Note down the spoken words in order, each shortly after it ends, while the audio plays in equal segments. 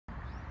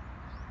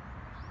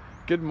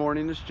Good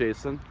morning, it's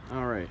Jason.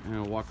 Alright, I'm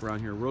going to walk around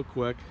here real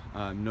quick.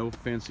 No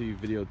fancy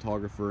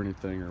videographer or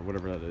anything or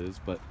whatever that is,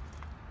 but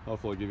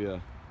hopefully I'll give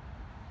you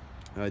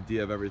an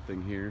idea of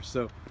everything here.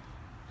 So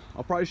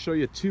I'll probably show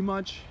you too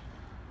much,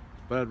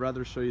 but I'd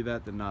rather show you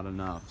that than not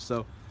enough.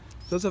 So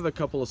it does have a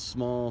couple of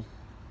small,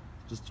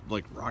 just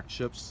like rock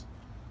chips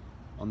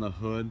on the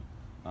hood.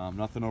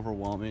 Nothing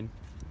overwhelming.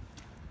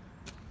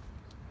 You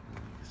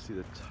can see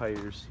the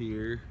tires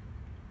here.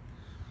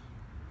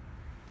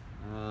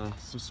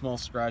 Some small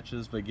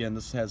scratches, but again,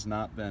 this has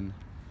not been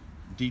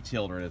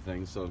detailed or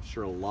anything, so I'm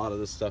sure a lot of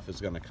this stuff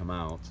is going to come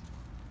out.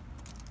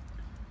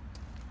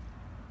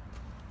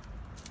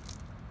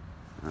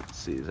 Let's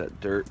see, is that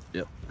dirt?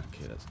 Yep,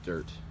 okay, that's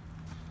dirt.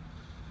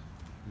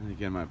 And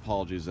again, my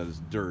apologies that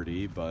it's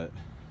dirty, but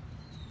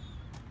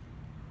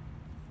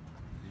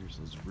here's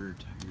those rear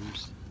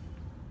tires.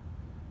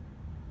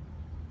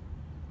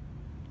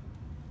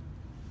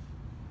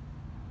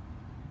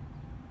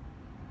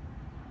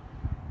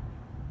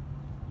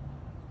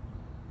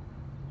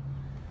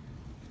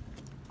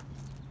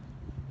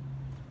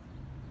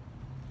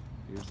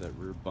 Here's that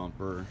rear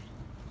bumper,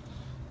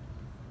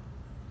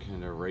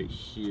 kind of right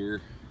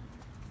here.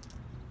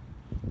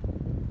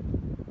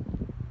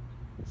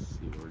 Let's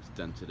see where it's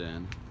dented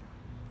in.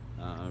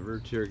 Rear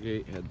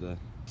tailgate had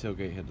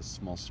the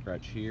small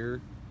scratch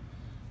here,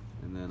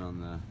 and then on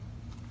the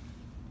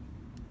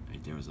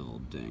right there was a little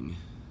ding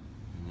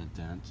and a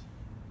dent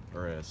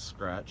or a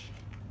scratch.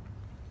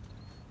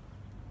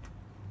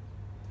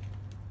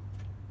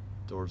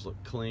 Doors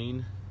look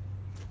clean.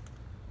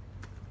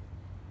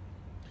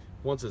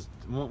 Once it's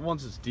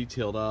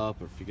detailed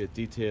up, or if you get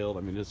detailed,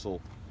 I mean, a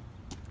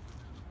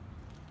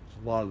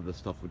lot of the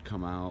stuff would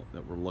come out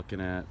that we're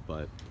looking at.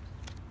 But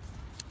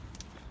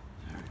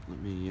all right, let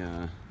me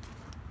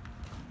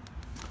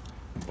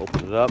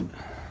open it up.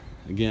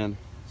 Again,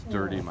 it's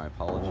dirty. My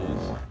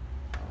apologies.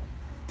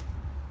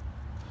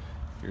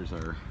 Here's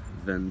our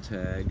VIN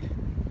tag.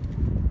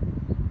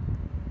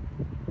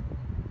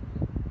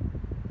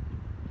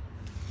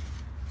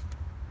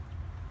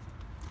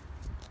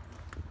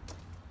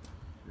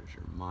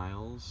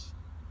 Miles.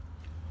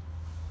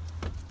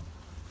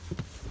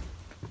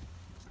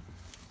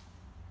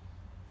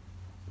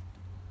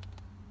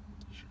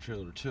 There's your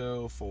trailer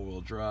tow, 4-wheel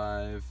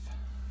drive.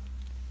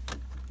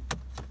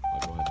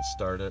 I'll go ahead and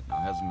start it. Now,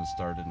 it hasn't been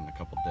started in a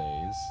couple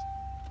days.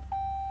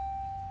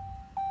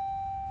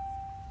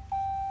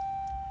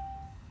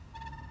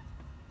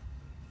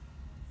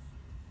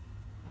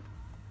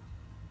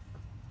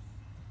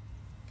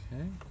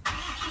 Okay.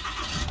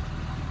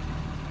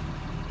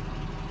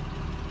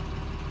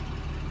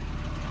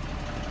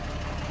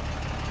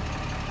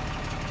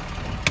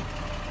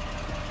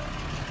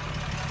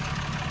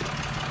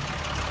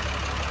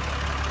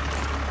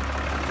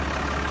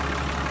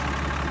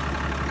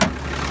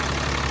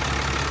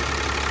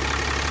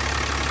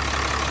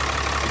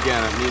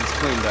 Again, it needs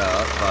cleaned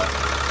up, but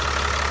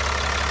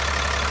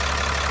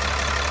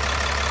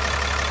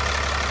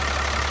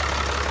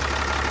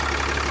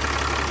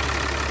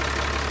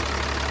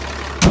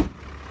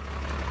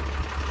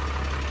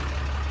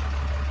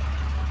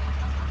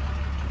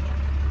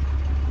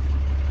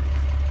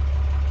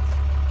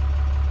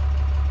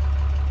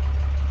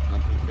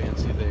nothing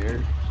fancy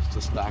there, just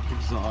a stock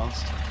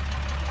exhaust.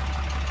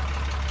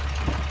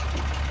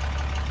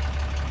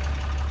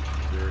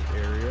 Dirt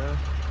area.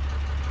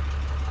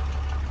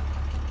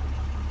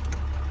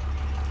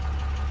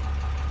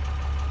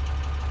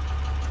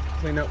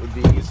 Clean up would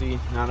be easy,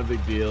 not a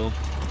big deal.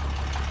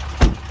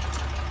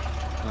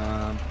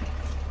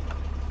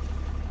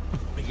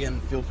 Again,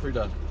 feel free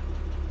to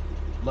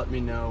let me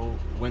know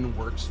when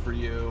works for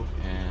you,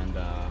 and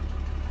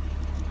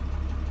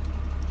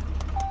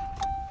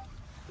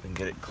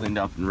get it cleaned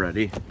up and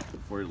ready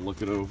before you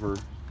look it over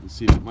and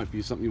see if it might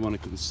be something you want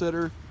to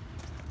consider.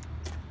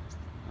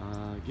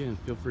 Again,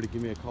 feel free to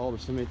give me a call or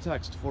send me a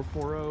text,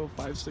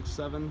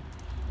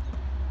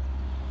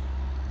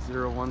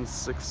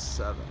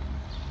 440-567-0167.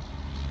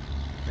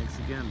 Thanks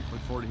again.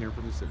 Look forward to hearing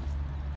from you soon.